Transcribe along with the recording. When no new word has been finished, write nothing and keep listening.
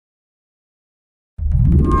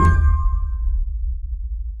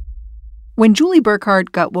When Julie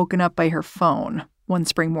Burkhardt got woken up by her phone one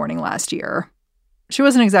spring morning last year, she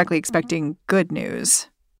wasn't exactly expecting good news.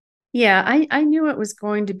 Yeah, I knew it was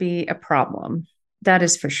going to be a problem. That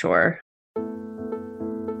is for sure.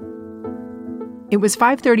 It was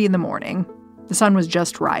 5:30 in the morning. The sun was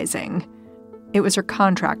just rising. It was her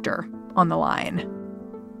contractor on the line.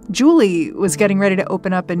 Julie was getting ready to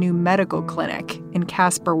open up a new medical clinic in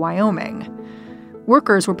Casper, Wyoming.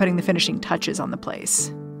 Workers were putting the finishing touches on the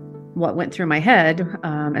place. What went through my head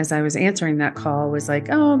as I was answering that call was like,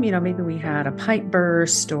 maybe we had a pipe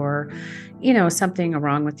burst or, something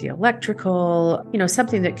wrong with the electrical,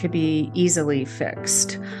 something that could be easily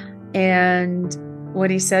fixed. And what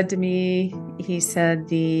he said to me, he said,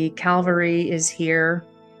 the cavalry is here.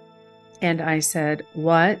 And I said,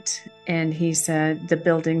 what? And he said, the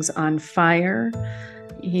building's on fire.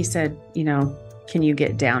 He said, can you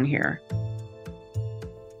get down here?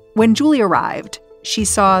 When Julie arrived, she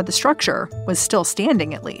saw the structure was still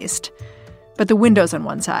standing at least, but the windows on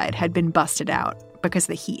one side had been busted out because of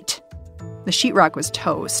the heat. The sheetrock was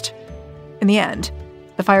toast. In the end,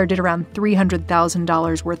 the fire did around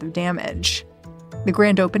 $300,000 worth of damage. The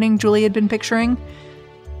grand opening Julie had been picturing,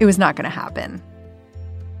 it was not going to happen.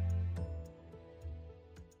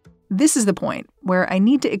 This is the point where I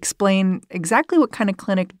need to explain exactly what kind of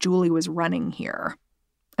clinic Julie was running here.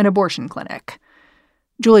 An abortion clinic.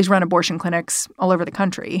 Julie's run abortion clinics all over the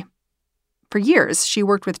country. For years, she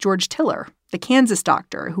worked with George Tiller, the Kansas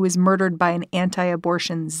doctor who was murdered by an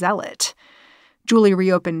anti-abortion zealot. Julie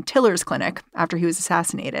reopened Tiller's clinic after he was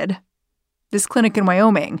assassinated. This clinic in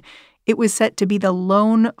Wyoming, it was set to be the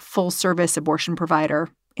lone full-service abortion provider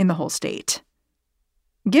in the whole state.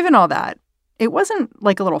 Given all that, it wasn't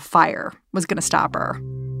like a little fire was going to stop her,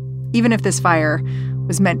 even if this fire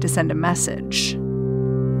was meant to send a message.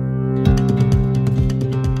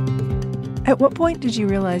 At what point did you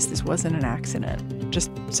realize this wasn't an accident,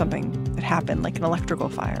 just something that happened, like an electrical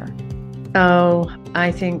fire? Oh,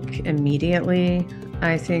 I think immediately.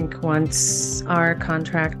 I think once our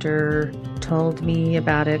contractor told me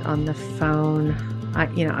about it on the phone,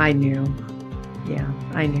 I knew. Yeah,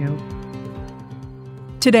 I knew.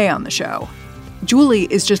 Today on the show,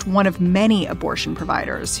 Julie is just one of many abortion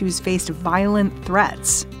providers who's faced violent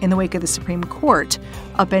threats in the wake of the Supreme Court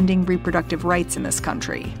upending reproductive rights in this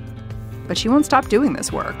country. But she won't stop doing this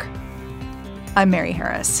work. I'm Mary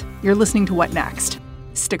Harris. You're listening to What Next?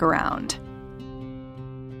 Stick around.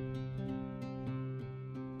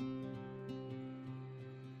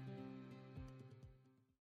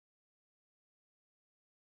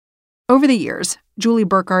 Over the years, Julie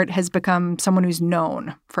Burkhardt has become someone who's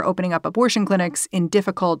known for opening up abortion clinics in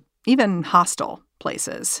difficult, even hostile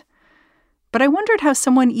places. But I wondered how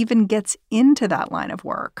someone even gets into that line of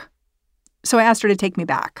work. So I asked her to take me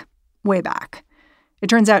back, way back. It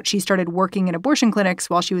turns out she started working in abortion clinics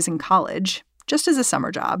while she was in college, just as a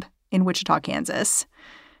summer job in Wichita, Kansas.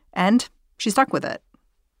 And she stuck with it.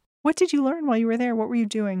 What did you learn while you were there? What were you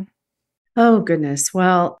doing? Oh, goodness.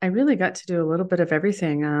 Well, I really got to do a little bit of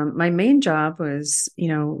everything. My main job was,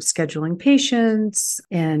 scheduling patients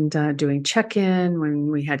and doing check-in when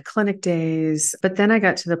we had clinic days. But then I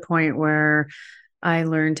got to the point where I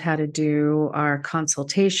learned how to do our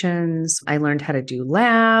consultations. I learned how to do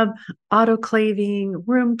lab, autoclaving,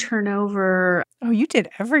 room turnover. Oh, you did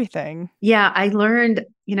everything. Yeah, I learned,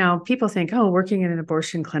 people think, working in an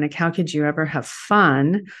abortion clinic, how could you ever have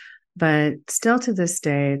fun? But still to this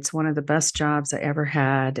day, it's one of the best jobs I ever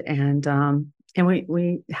had. And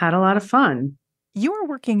we had a lot of fun. You were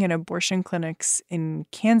working in abortion clinics in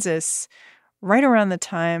Kansas right around the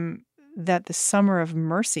time that the Summer of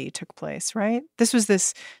Mercy took place, right?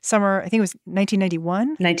 This summer, I think it was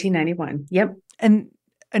 1991? 1991, yep. And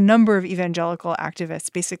a number of evangelical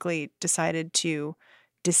activists basically decided to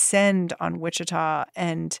descend on Wichita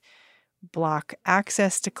and block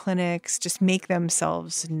access to clinics, just make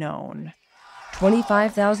themselves known.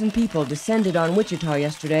 25,000 people descended on Wichita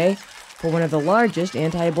yesterday for one of the largest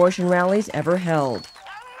anti-abortion rallies ever held.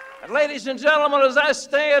 And ladies and gentlemen, as I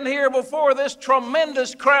stand here before this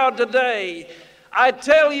tremendous crowd today, I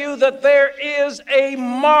tell you that there is a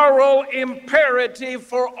moral imperative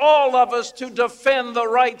for all of us to defend the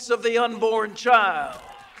rights of the unborn child.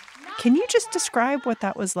 Can you just describe what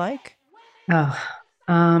that was like?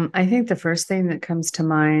 I think the first thing that comes to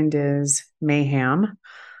mind is mayhem.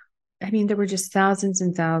 I mean, there were just thousands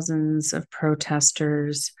and thousands of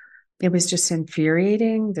protesters. It was just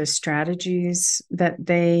infuriating, the strategies that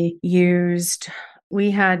they used. We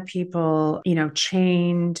had people,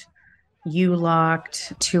 chained,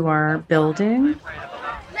 U-locked to our building. The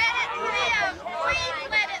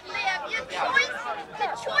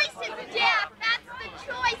choice is death. That's the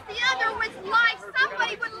choice. The other was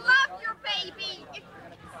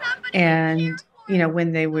And,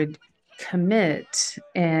 when they would commit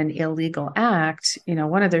an illegal act,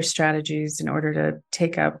 one of their strategies in order to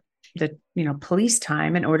take up the, police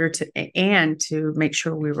time in order to make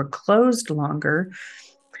sure we were closed longer,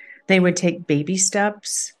 they would take baby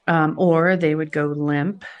steps, or they would go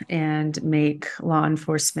limp and make law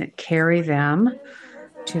enforcement carry them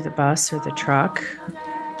to the bus or the truck.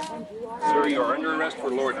 Sir, you are under arrest for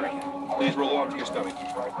loitering. Please roll onto your stomach.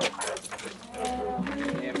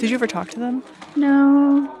 Did you ever talk to them?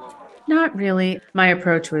 No, not really. My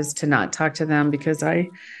approach was to not talk to them because I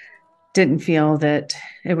didn't feel that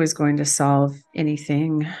it was going to solve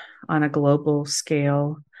anything on a global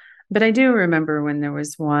scale. But I do remember when there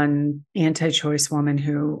was one anti-choice woman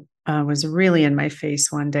who was really in my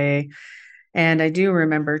face one day. And I do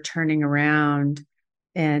remember turning around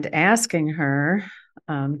and asking her,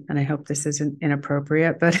 and I hope this isn't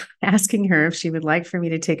inappropriate, but asking her if she would like for me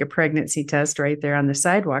to take a pregnancy test right there on the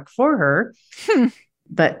sidewalk for her.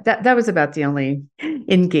 But that was about the only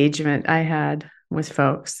engagement I had with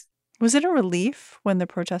folks. Was it a relief when the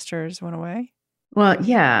protesters went away? Well,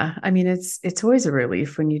 yeah. I mean, it's always a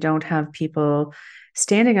relief when you don't have people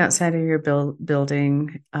standing outside of your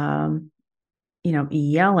building,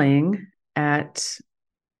 yelling at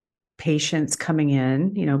patients coming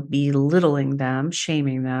in, belittling them,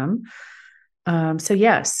 shaming them. So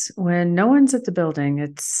yes, when no one's at the building,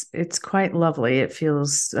 it's quite lovely. It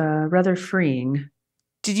feels rather freeing.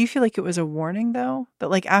 Did you feel like it was a warning, though? That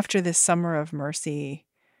like after this Summer of Mercy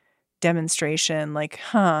demonstration,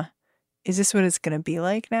 is this what it's going to be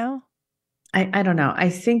like now? I don't know. I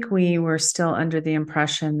think we were still under the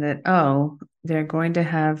impression that, they're going to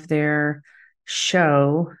have their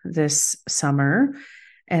show this summer.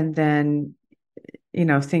 And then,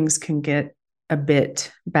 things can get a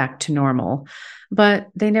bit back to normal. But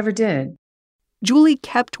they never did. Julie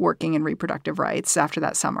kept working in reproductive rights after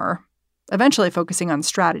that summer, eventually focusing on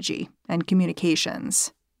strategy and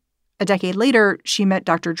communications. A decade later, she met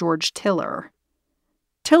Dr. George Tiller.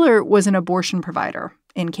 Tiller was an abortion provider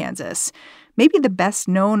in Kansas, maybe the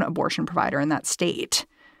best-known abortion provider in that state.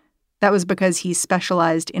 That was because he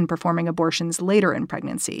specialized in performing abortions later in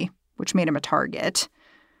pregnancy, which made him a target.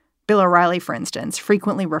 Bill O'Reilly, for instance,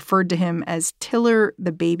 frequently referred to him as Tiller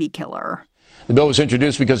the baby killer. The bill was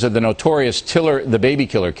introduced because of the notorious Tiller the baby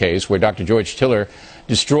killer case, where Dr. George Tiller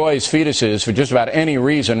destroys fetuses for just about any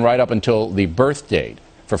reason right up until the birth date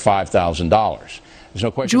for $5,000. There's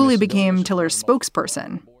no question. Julie became Tiller's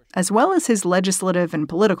spokesperson, as well as his legislative and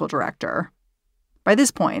political director. By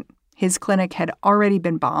this point, his clinic had already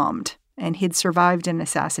been bombed, and he'd survived an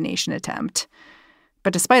assassination attempt.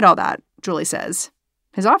 But despite all that, Julie says,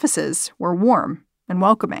 his offices were warm and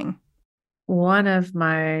welcoming. One of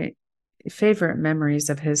my favorite memories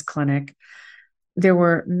of his clinic, there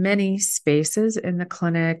were many spaces in the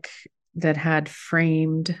clinic that had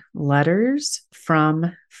framed letters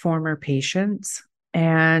from former patients.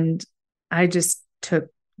 And I just took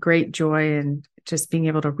great joy in just being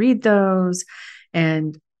able to read those.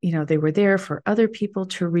 And, they were there for other people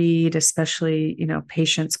to read, especially,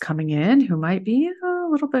 patients coming in who might be a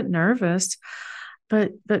little bit nervous.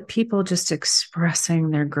 But people just expressing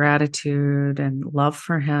their gratitude and love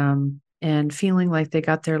for him and feeling like they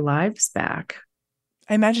got their lives back.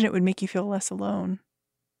 I imagine it would make you feel less alone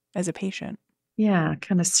as a patient. Yeah,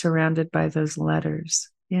 kind of surrounded by those letters.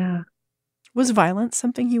 Yeah. Was violence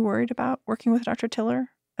something you worried about working with Dr. Tiller?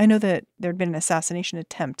 I know that there'd been an assassination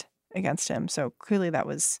attempt against him, so clearly that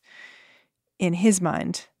was in his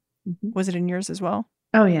mind. Mm-hmm. Was it in yours as well?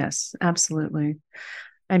 Oh, yes, absolutely.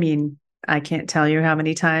 I mean, I can't tell you how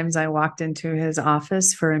many times I walked into his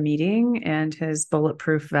office for a meeting and his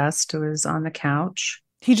bulletproof vest was on the couch.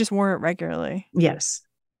 He just wore it regularly. Yes.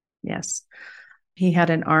 He had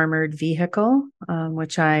an armored vehicle,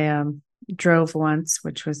 which I drove once,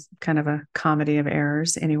 which was kind of a comedy of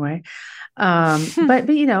errors anyway. But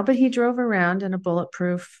he drove around in a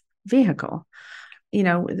bulletproof vehicle.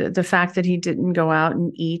 The fact that he didn't go out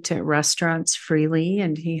and eat at restaurants freely,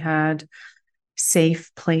 and he had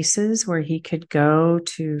safe places where he could go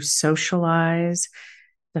to socialize,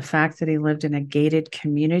 the fact that he lived in a gated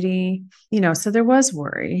community, so there was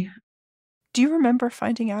worry. Do you remember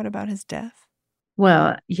finding out about his death?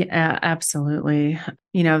 Well, yeah, absolutely.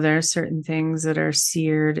 There are certain things that are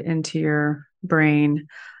seared into your brain.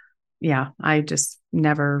 Yeah, I just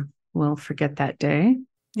never will forget that day.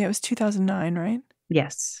 Yeah, it was 2009, right?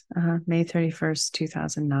 Yes, May 31st,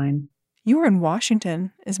 2009. You were in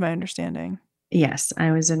Washington, is my understanding. Yes,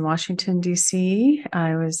 I was in Washington, D.C.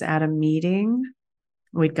 I was at a meeting.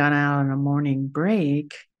 We'd gone out on a morning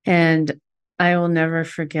break, and I will never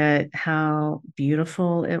forget how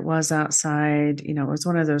beautiful it was outside. It was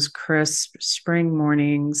one of those crisp spring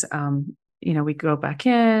mornings. We go back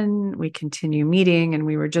in, we continue meeting, and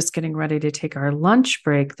we were just getting ready to take our lunch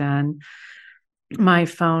break then. My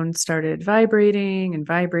phone started vibrating and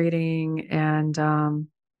vibrating. And,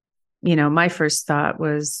 my first thought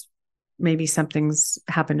was maybe something's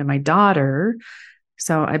happened to my daughter.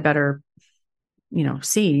 So I better,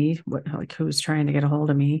 see who's trying to get a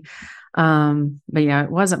hold of me. But yeah,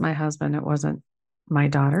 it wasn't my husband. It wasn't my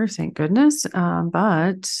daughter, thank goodness.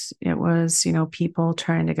 But it was, people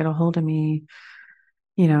trying to get a hold of me,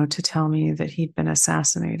 to tell me that he'd been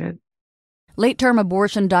assassinated. Late-term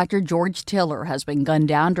abortion Dr. George Tiller has been gunned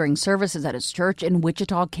down during services at his church in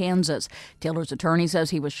Wichita, Kansas. Tiller's attorney says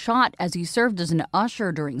he was shot as he served as an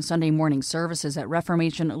usher during Sunday morning services at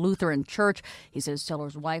Reformation Lutheran Church. He says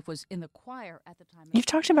Tiller's wife was in the choir at the time. You've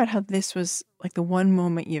talked about how this was like the one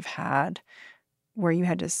moment you've had where you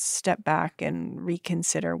had to step back and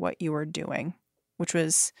reconsider what you were doing, which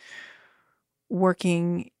was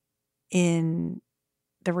working in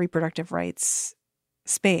the reproductive rights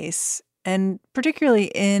space, and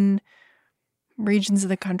particularly in regions of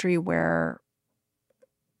the country where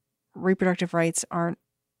reproductive rights aren't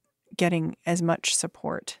getting as much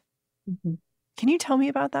support. Mm-hmm. Can you tell me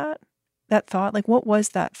about that thought? Like, what was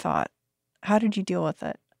that thought? How did you deal with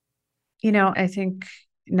it? I think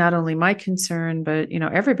not only my concern, but,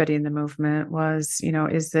 everybody in the movement was,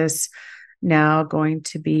 is this now going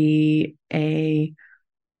to be a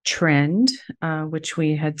trend, which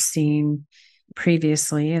we had seen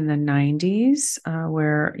previously in the 90s,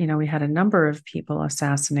 where, we had a number of people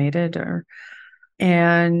assassinated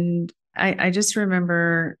and I just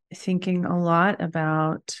remember thinking a lot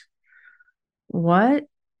about what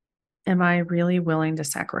am I really willing to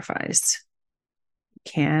sacrifice?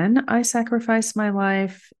 Can I sacrifice my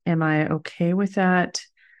life? Am I okay with that?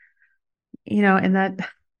 And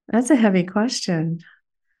that's a heavy question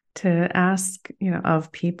to ask,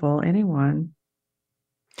 of people, anyone.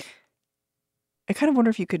 I kind of wonder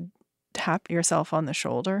if you could tap yourself on the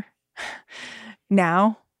shoulder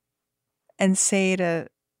now and say to,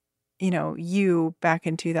 you back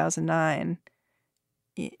in 2009,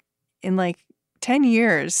 in like 10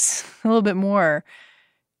 years, a little bit more,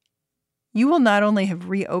 you will not only have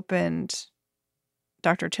reopened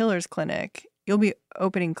Dr. Tiller's clinic, you'll be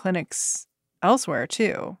opening clinics elsewhere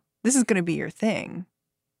too. This is going to be your thing.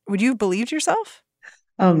 Would you have believed yourself?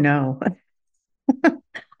 Oh, no.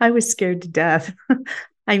 I was scared to death.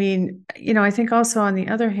 I mean, I think also on the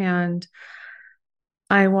other hand,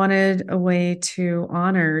 I wanted a way to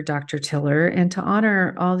honor Dr. Tiller and to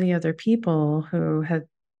honor all the other people who had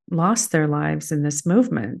lost their lives in this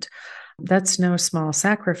movement. That's no small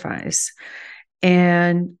sacrifice.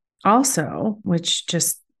 And also, which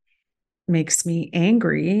just makes me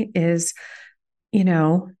angry, is,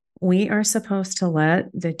 we are supposed to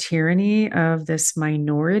let the tyranny of this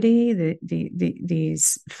minority,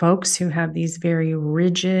 these folks who have these very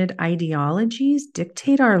rigid ideologies,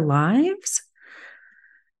 dictate our lives?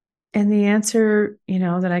 And the answer,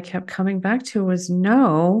 that I kept coming back to was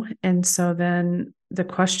no. And so then the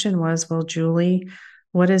question was, well, Julie,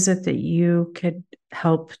 what is it that you could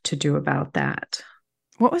help to do about that?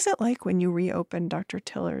 What was it like when you reopened Dr.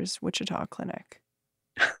 Tiller's Wichita clinic?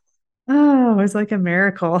 Oh, it was like a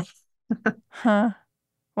miracle. Huh?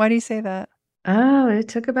 Why do you say that? Oh, it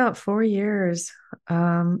took about 4 years.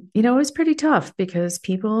 It was pretty tough because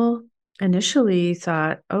people initially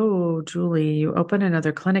thought, oh, Julie, you open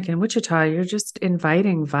another clinic in Wichita, you're just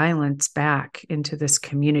inviting violence back into this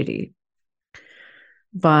community.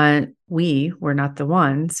 But we were not the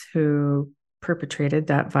ones who perpetrated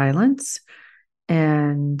that violence.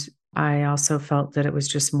 And I also felt that it was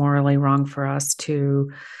just morally wrong for us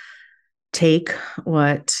to take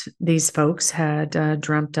what these folks had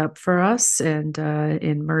dreamt up for us and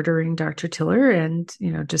in murdering Dr. Tiller and,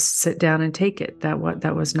 just sit down and take it. That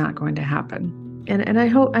was not going to happen. And I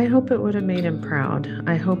hope it would have made him proud.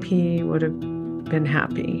 I hope he would have been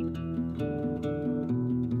happy.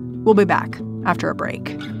 We'll be back after a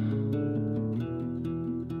break.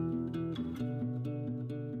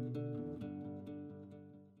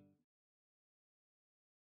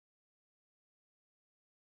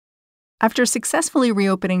 After successfully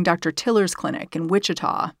reopening Dr. Tiller's clinic in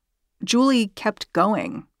Wichita, Julie kept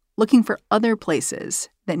going, looking for other places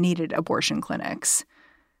that needed abortion clinics.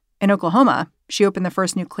 In Oklahoma, she opened the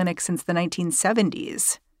first new clinic since the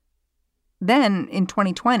 1970s. Then, in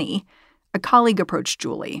 2020, a colleague approached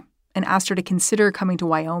Julie and asked her to consider coming to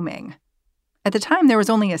Wyoming. At the time, there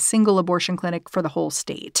was only a single abortion clinic for the whole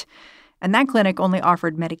state, and that clinic only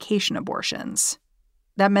offered medication abortions.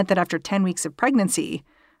 That meant that after 10 weeks of pregnancy,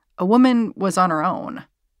 a woman was on her own.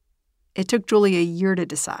 It took Julie a year to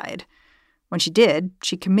decide. When she did,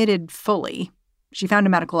 she committed fully. She found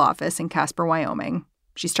a medical office in Casper, Wyoming.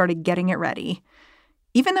 She started getting it ready.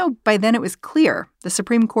 Even though by then it was clear the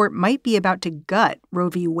Supreme Court might be about to gut Roe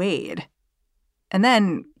v. Wade. And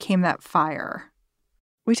then came that fire.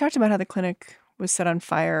 We talked about how the clinic was set on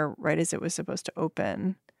fire right as it was supposed to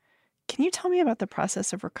open. Can you tell me about the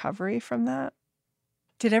process of recovery from that?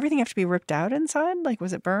 Did everything have to be ripped out inside? Like,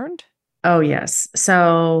 was it burned? Oh, yes.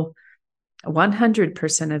 So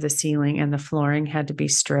 100% of the ceiling and the flooring had to be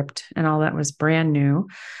stripped, and all that was brand new.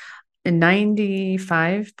 And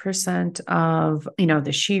 95% of,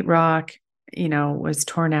 the sheetrock, was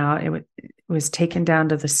torn out. It was taken down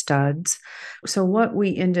to the studs. So what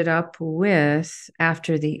we ended up with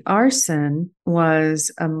after the arson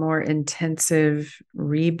was a more intensive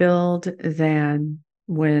rebuild than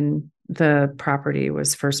when the property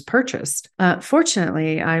was first purchased.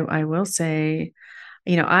 Fortunately, I will say,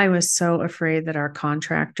 I was so afraid that our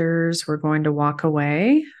contractors were going to walk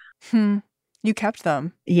away. You kept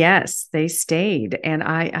them. Yes, they stayed. And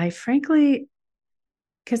I frankly,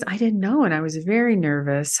 because I didn't know, and I was very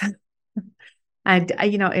nervous.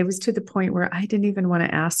 It was to the point where I didn't even want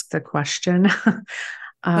to ask the question.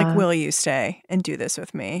 Will you stay and do this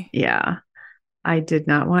with me? Yeah, I did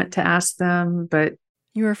not want to ask them, but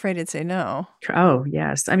you were afraid to say no. Oh,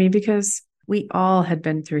 yes. I mean, because we all had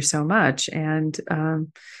been through so much. And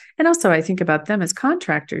also I think about them as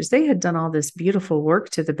contractors. They had done all this beautiful work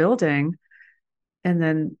to the building, and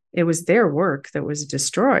then it was their work that was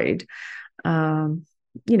destroyed. So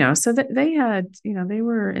that they had, they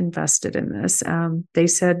were invested in this. They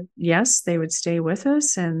said, yes, they would stay with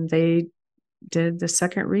us, and they did the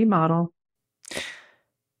second remodel.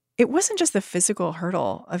 It wasn't just the physical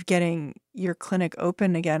hurdle of getting your clinic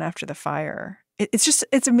open again after the fire.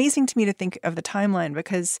 It's amazing to me to think of the timeline,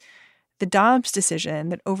 because the Dobbs decision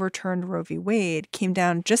that overturned Roe v. Wade came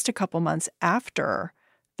down just a couple months after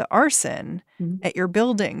the arson at your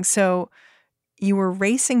building. So you were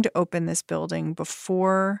racing to open this building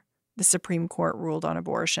before the Supreme Court ruled on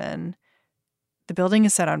abortion. The building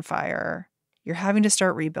is set on fire. You're having to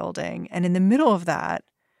start rebuilding. And in the middle of that,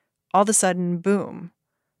 all of a sudden, boom,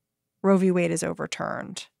 Roe v. Wade is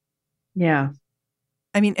overturned. Yeah.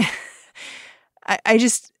 I mean, I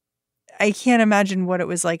can't imagine what it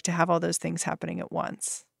was like to have all those things happening at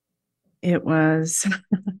once. It was,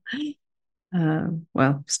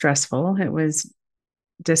 stressful. It was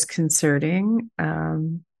disconcerting.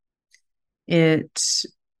 It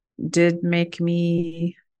did make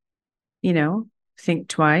me, think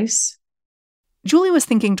twice. Julie was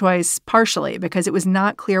thinking twice partially because it was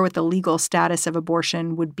not clear what the legal status of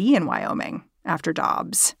abortion would be in Wyoming after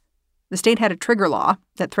Dobbs. The state had a trigger law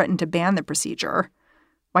that threatened to ban the procedure.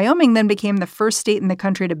 Wyoming then became the first state in the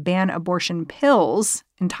country to ban abortion pills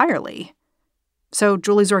entirely. So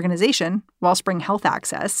Julie's organization, Wellspring Health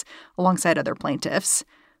Access, alongside other plaintiffs,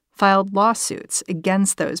 filed lawsuits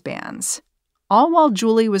against those bans, all while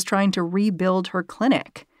Julie was trying to rebuild her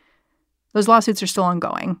clinic. Those lawsuits are still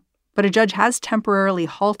ongoing, but a judge has temporarily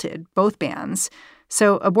halted both bans,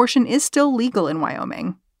 so abortion is still legal in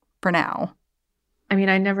Wyoming, for now. I mean,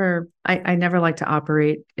 I never like to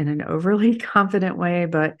operate in an overly confident way,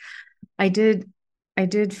 but I did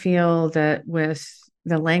feel that with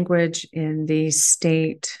the language in the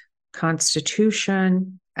state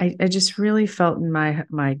constitution, I just really felt in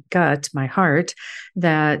my gut, my heart,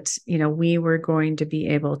 that, we were going to be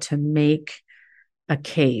able to make a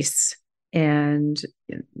case, and,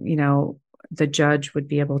 the judge would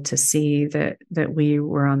be able to see that we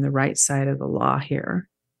were on the right side of the law here.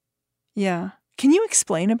 Yeah. Can you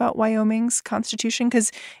explain about Wyoming's constitution?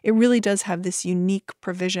 Because it really does have this unique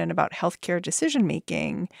provision about healthcare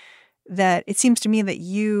decision-making that it seems to me that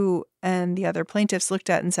you and the other plaintiffs looked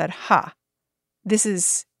at and said, this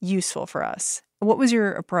is useful for us. What was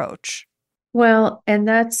your approach? Well, and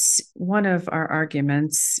that's one of our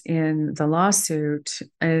arguments in the lawsuit,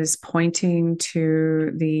 is pointing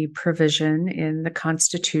to the provision in the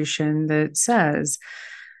Constitution that says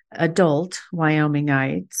adult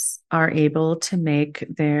Wyomingites are able to make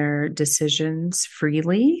their decisions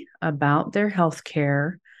freely about their health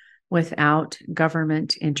care without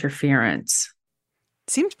government interference.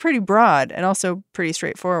 Seems pretty broad and also pretty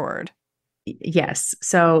straightforward. Yes.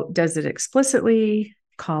 So does it explicitly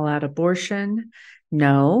call out abortion?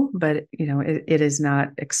 No, but it is not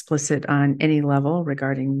explicit on any level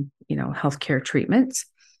regarding healthcare treatments.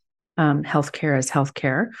 Healthcare is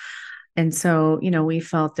healthcare. And so, we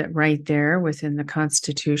felt that right there within the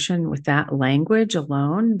Constitution, with that language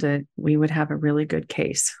alone, that we would have a really good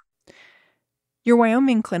case. Your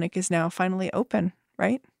Wyoming clinic is now finally open,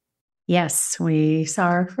 right? Yes, we saw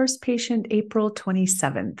our first patient April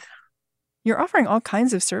 27th. You're offering all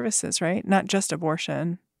kinds of services, right? Not just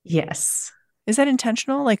abortion. Yes. Is that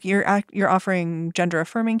intentional? Like you're offering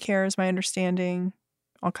gender-affirming care, is my understanding,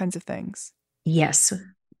 all kinds of things. Yes.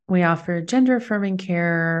 We offer gender-affirming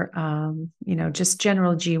care, just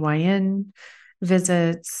general GYN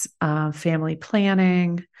visits, family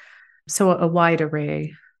planning, so a wide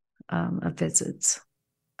array of visits.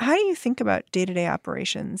 How do you think about day-to-day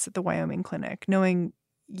operations at the Wyoming clinic, knowing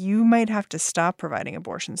you might have to stop providing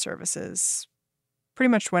abortion services pretty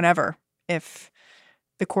much whenever if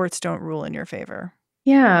the courts don't rule in your favor?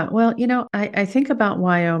 Yeah, well, I think about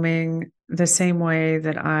Wyoming the same way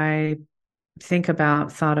that I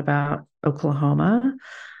thought about Oklahoma.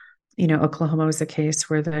 Oklahoma was a case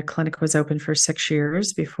where the clinic was open for 6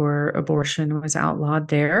 years before abortion was outlawed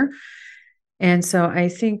there. And so I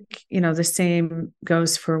think, the same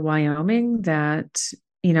goes for Wyoming, that,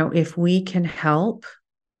 if we can help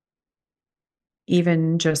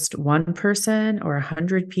even just one person or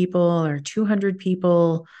 100 people or 200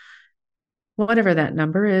 people, whatever that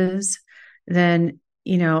number is, then,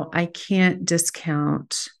 I can't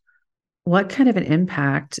discount what kind of an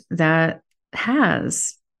impact that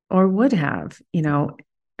has or would have,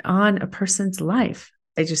 on a person's life.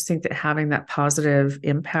 I just think that having that positive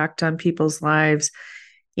impact on people's lives,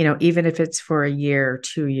 even if it's for a year,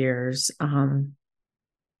 2 years, then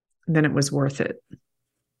it was worth it.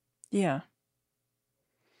 Yeah.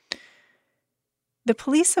 The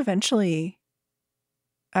police eventually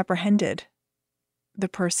apprehended the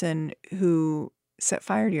person who set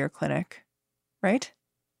fire to your clinic, right?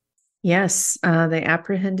 Yes, they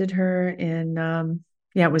apprehended her in,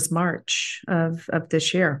 it was March of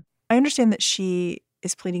this year. I understand that she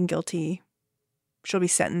is pleading guilty. She'll be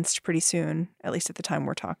sentenced pretty soon, at least at the time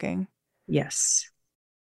we're talking. Yes.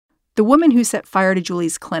 The woman who set fire to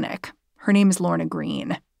Julie's clinic, her name is Lorna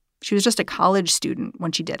Green. She was just a college student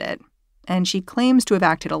when she did it, and she claims to have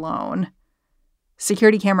acted alone.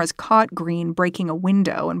 Security cameras caught Green breaking a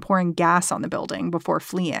window and pouring gas on the building before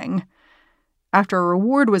fleeing. After a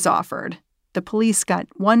reward was offered, the police got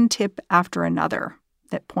one tip after another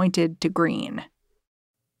that pointed to Green.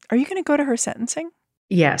 Are you going to go to her sentencing?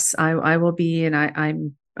 Yes, I will be, and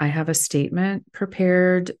I have a statement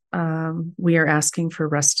prepared. We are asking for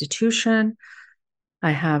restitution.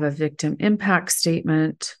 I have a victim impact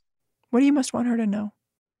statement. What do you most want her to know?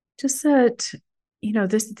 Just that,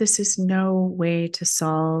 this is no way to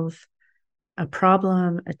solve a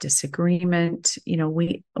problem, a disagreement.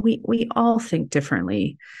 We all think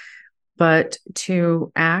differently, but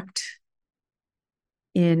to act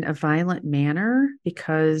in a violent manner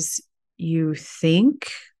because you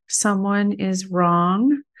think someone is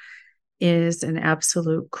wrong is an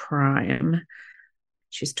absolute crime.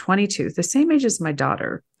 She's 22, the same age as my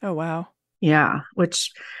daughter. Oh, wow. Yeah,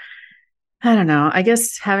 which, I don't know. I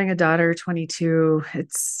guess having a daughter, 22,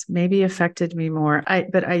 it's maybe affected me more.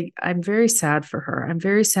 I'm very sad for her. I'm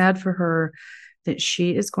very sad for her that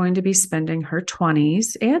she is going to be spending her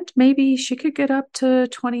 20s, and maybe she could get up to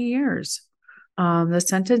 20 years. The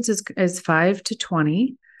sentence is 5 to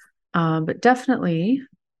 20, but definitely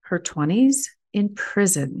her 20s in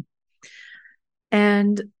prison.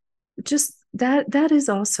 And just that is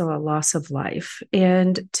also a loss of life.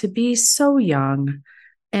 And to be so young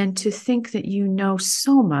and to think that you know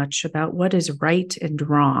so much about what is right and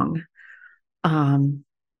wrong.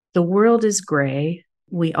 The world is gray.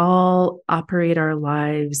 We all operate our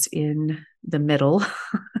lives in the middle,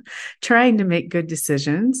 trying to make good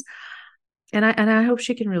decisions. And I hope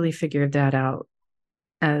she can really figure that out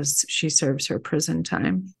as she serves her prison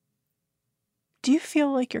time. Do you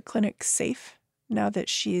feel like your clinic's safe now that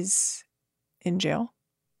she's in jail?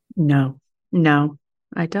 No,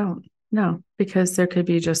 I don't. No, because there could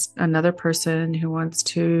be just another person who wants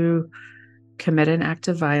to commit an act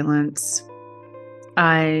of violence.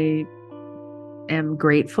 I am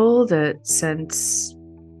grateful that since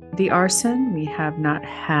the arson, we have not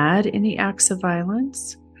had any acts of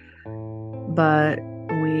violence, but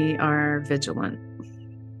we are vigilant.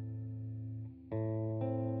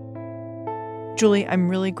 Julie, I'm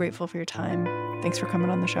really grateful for your time. Thanks for coming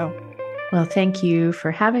on the show. Well, thank you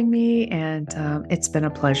for having me, and it's been a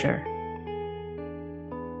pleasure.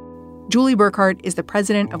 Julie Burkhart is the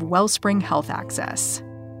president of Wellspring Health Access.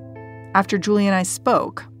 After Julie and I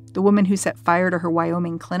spoke, the woman who set fire to her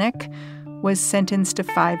Wyoming clinic was sentenced to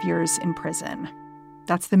 5 years in prison.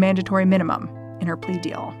 That's the mandatory minimum in her plea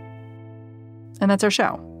deal. And that's our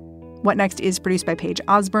show. What Next is produced by Paige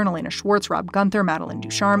Osborne, Elena Schwartz, Rob Gunther, Madeline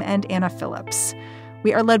Ducharme, and Anna Phillips.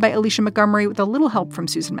 We are led by Alicia Montgomery with a little help from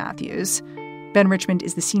Susan Matthews. Ben Richmond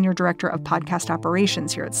is the Senior Director of Podcast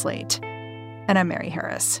Operations here at Slate. And I'm Mary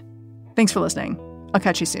Harris. Thanks for listening. I'll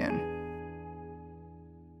catch you soon.